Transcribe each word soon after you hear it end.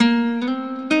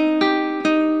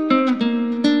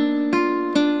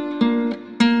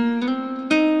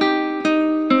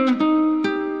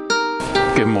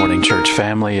Church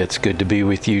family, it's good to be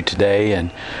with you today,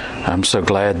 and I'm so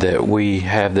glad that we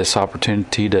have this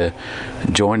opportunity to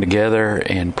join together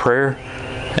in prayer.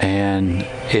 And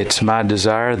it's my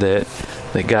desire that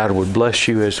God would bless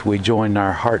you as we join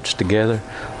our hearts together.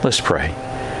 Let's pray.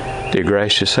 Dear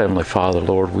gracious Heavenly Father,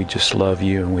 Lord, we just love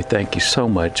you, and we thank you so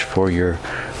much for your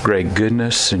great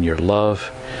goodness and your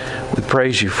love. We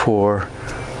praise you for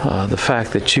the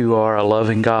fact that you are a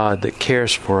loving God that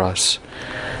cares for us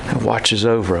and watches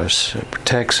over us, and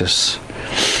protects us.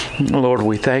 Lord,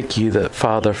 we thank you, that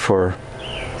Father, for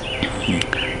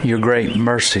your great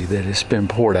mercy that has been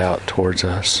poured out towards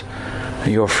us,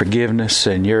 your forgiveness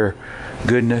and your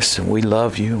goodness, and we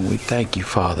love you and we thank you,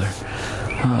 Father.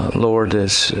 Lord,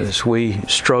 as we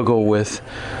struggle with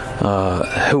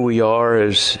who we are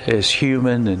as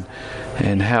human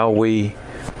and how we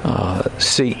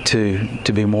seek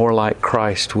to be more like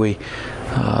Christ, we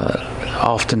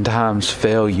oftentimes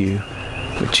fail you,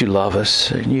 but you love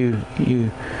us, and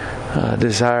you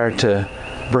desire to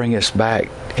bring us back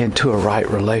into a right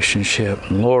relationship.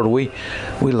 And Lord, we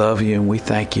love you and we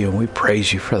thank you and we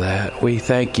praise you for that. We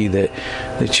thank you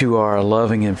that you are a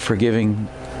loving and forgiving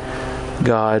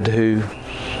God who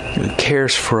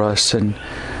cares for us and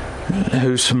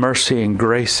whose mercy and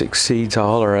grace exceeds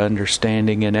all our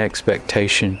understanding and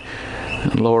expectation.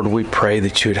 And Lord, we pray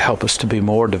that you would help us to be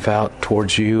more devout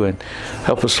towards you, and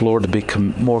help us, Lord, to be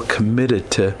more committed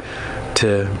to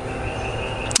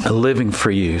living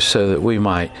for you, so that we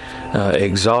might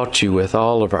exalt you with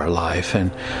all of our life,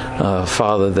 and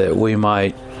Father, that we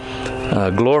might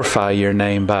glorify your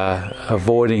name by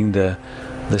avoiding the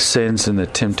sins and the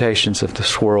temptations of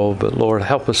this world. But Lord,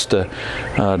 help us to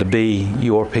be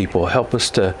your people. Help us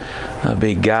to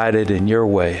be guided in your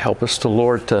way. Help us,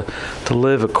 Lord, to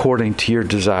live according to your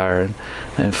desire.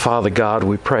 And Father God,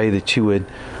 we pray that you would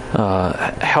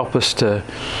help us to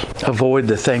avoid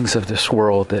the things of this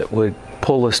world that would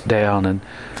pull us down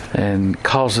and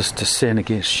cause us to sin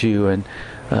against you, and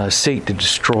seek to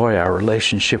destroy our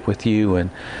relationship with you, and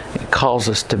cause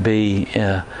us to be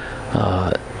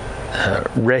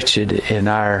wretched in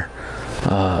our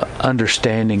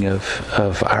understanding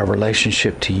of our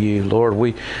relationship to you. Lord,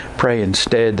 we pray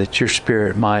instead that your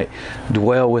Spirit might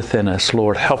dwell within us.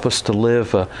 Lord, help us to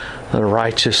live a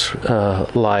righteous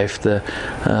life,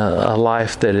 a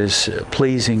life that is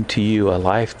pleasing to you, a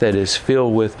life that is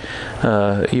filled with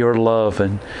your love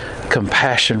and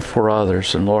compassion for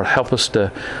others. And Lord, help us to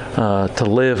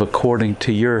live according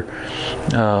to your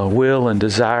will and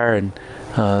desire, and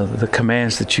the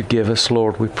commands that you give us.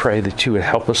 Lord, we pray that you would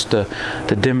help us to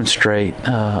demonstrate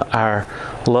our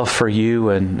love for you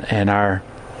and our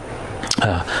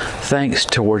thanks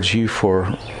towards you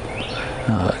for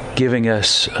giving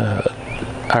us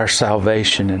our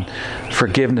salvation and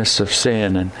forgiveness of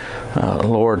sin, and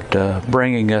Lord,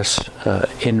 bringing us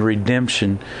in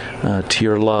redemption to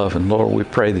your love. And Lord, we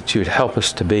pray that you would help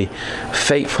us to be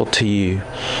faithful to you,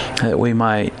 that we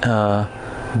might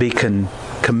be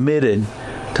committed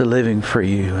to living for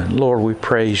you. And Lord, we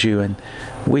praise you and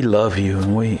we love you,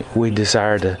 and we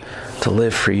desire to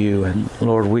live for you. And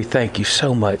Lord, we thank you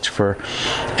so much for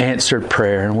answered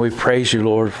prayer, and we praise you,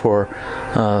 Lord, for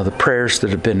the prayers that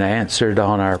have been answered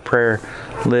on our prayer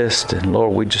list. And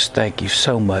Lord, we just thank you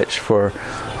so much for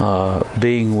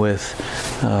being with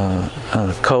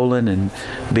Colin, and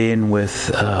being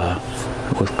with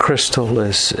Crystal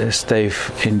as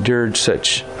they've endured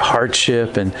such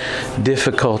hardship and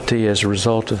difficulty as a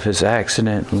result of his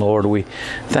accident. And Lord, we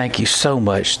thank you so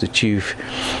much that you've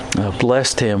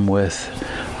blessed him with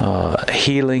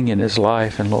healing in his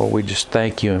life. And Lord, we just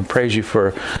thank you and praise you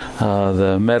for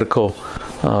the medical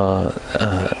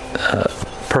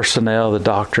personnel, the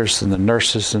doctors and the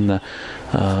nurses and the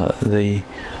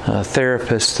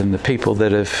therapists and the people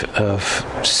that have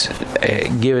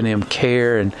given him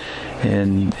care and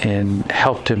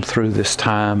helped him through this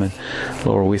time. And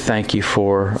Lord, we thank you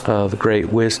for the great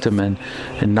wisdom and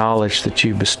knowledge that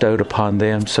you bestowed upon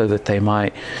them, so that they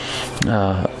might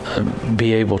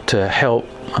be able to help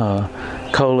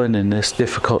Colin in this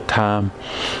difficult time.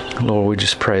 Lord, we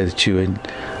just pray that you would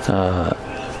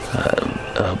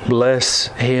bless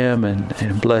him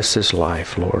and bless his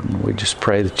life, Lord. And we just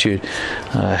pray that you'd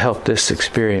help this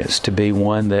experience to be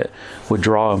one that would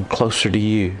draw him closer to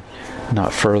you,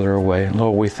 not further away. And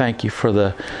Lord, we thank you for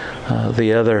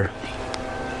the other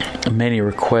many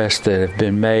requests that have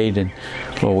been made. And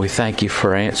Lord, we thank you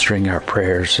for answering our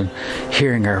prayers and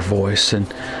hearing our voice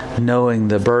and knowing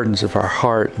the burdens of our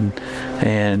heart,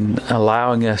 and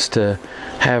allowing us to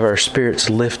have our spirits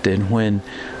lifted when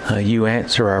you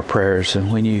answer our prayers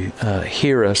and when you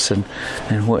hear us, and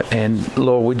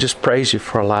Lord, we just praise you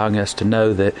for allowing us to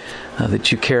know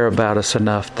that you care about us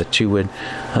enough that you would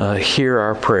hear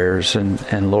our prayers,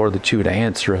 and Lord, that you would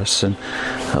answer us. And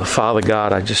Father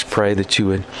God, I just pray that you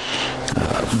would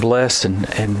bless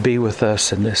and be with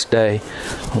us in this day.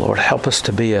 Lord, help us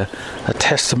to be a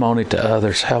testimony to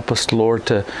others. Help us, Lord,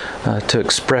 to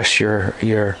express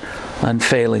your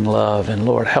unfailing love, and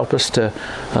Lord, help us to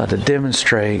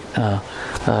demonstrate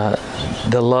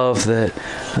the love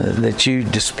that you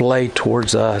display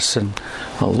towards us. And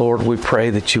Lord, we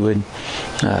pray that you would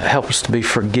help us to be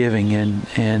forgiving,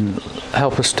 and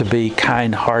help us to be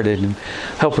kind-hearted, and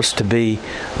help us to be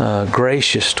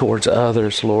gracious towards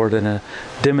others, Lord, in a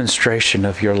demonstration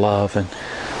of your love. And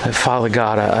Father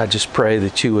God, I just pray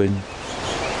that you would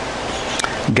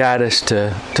guide us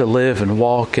to live and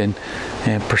walk and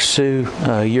pursue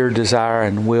your desire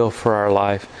and will for our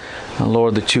life.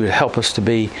 Lord, that you would help us to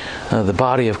be the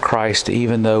body of Christ,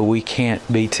 even though we can't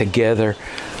be together.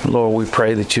 Lord, we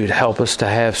pray that you would help us to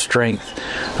have strength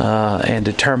and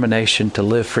determination to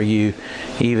live for you,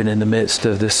 even in the midst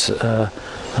of this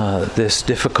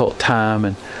difficult time.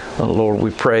 And Lord,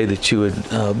 we pray that you would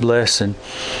bless and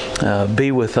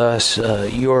be with us,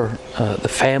 the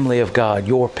family of God,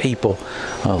 your people.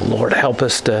 Lord, help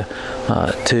us to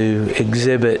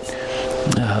exhibit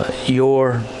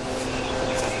your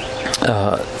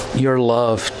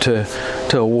love to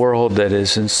a world that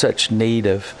is in such need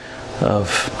of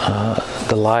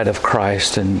the light of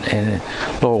Christ. And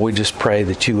Lord, we just pray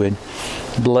that you would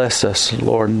bless us,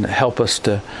 Lord, and help us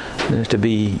to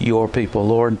be your people.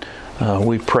 Lord,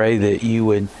 we pray that you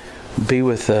would be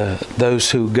with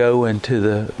those who go into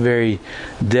the very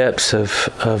depths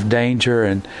of danger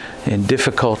and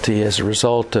difficulty as a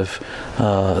result of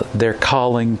their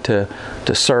calling to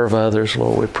serve others.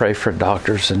 Lord, we pray for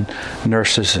doctors and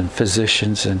nurses and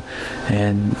physicians and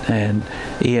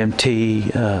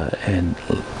EMT and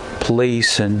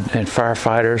police and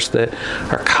firefighters that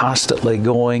are constantly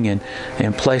going and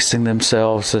placing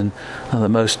themselves in the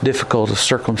most difficult of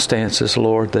circumstances,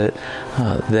 Lord,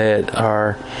 that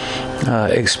are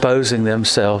exposing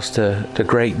themselves to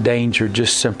great danger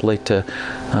just simply to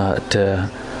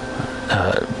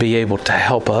be able to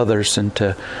help others and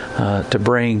to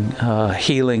bring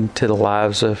healing to the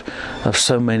lives of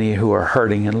so many who are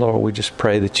hurting. And Lord, we just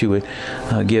pray that you would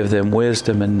give them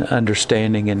wisdom and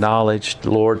understanding and knowledge,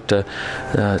 Lord, to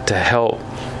help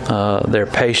their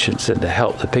patients and to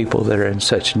help the people that are in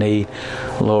such need.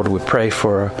 Lord, we pray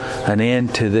for an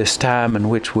end to this time in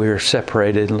which we are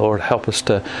separated. Lord, help us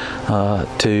to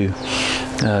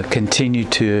continue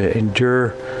to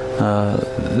endure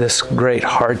this great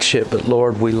hardship, but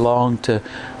Lord, we long to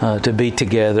be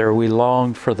together. We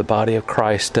long for the body of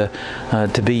Christ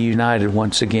to be united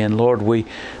once again. Lord, we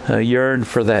yearn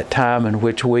for that time in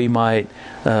which we might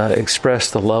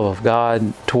express the love of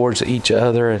God towards each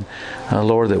other, and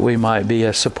Lord, that we might be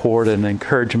a support and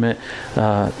encouragement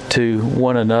to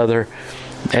one another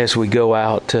as we go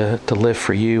out to live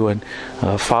for you. And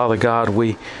Father God,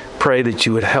 we pray that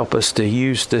you would help us to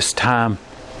use this time,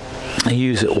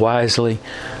 use it wisely,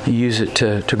 use it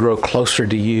to grow closer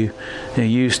to you,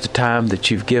 and use the time that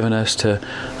you've given us to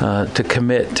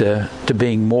commit to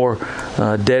being more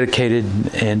dedicated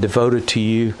and devoted to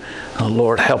you.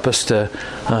 Lord, help us to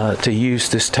use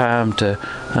this time to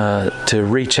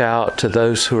reach out to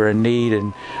those who are in need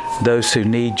and those who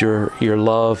need your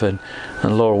love. And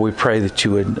Lord, we pray that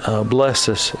you would bless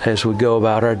us as we go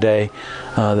about our day,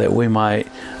 that we might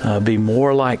be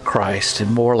more like Christ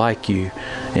and more like you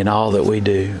in all that we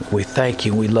do. We thank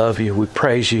you, we love you, we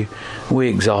praise you, we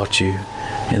exalt you.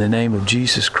 In the name of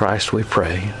Jesus Christ we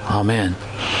pray. Amen.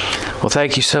 Well,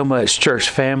 thank you so much, church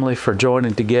family, for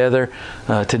joining together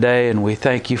today, and we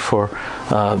thank you for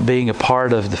being a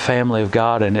part of the family of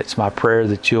God, and it's my prayer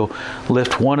that you'll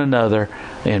lift one another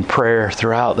in prayer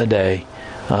throughout the day,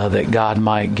 that God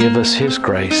might give us His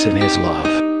grace and His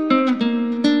love.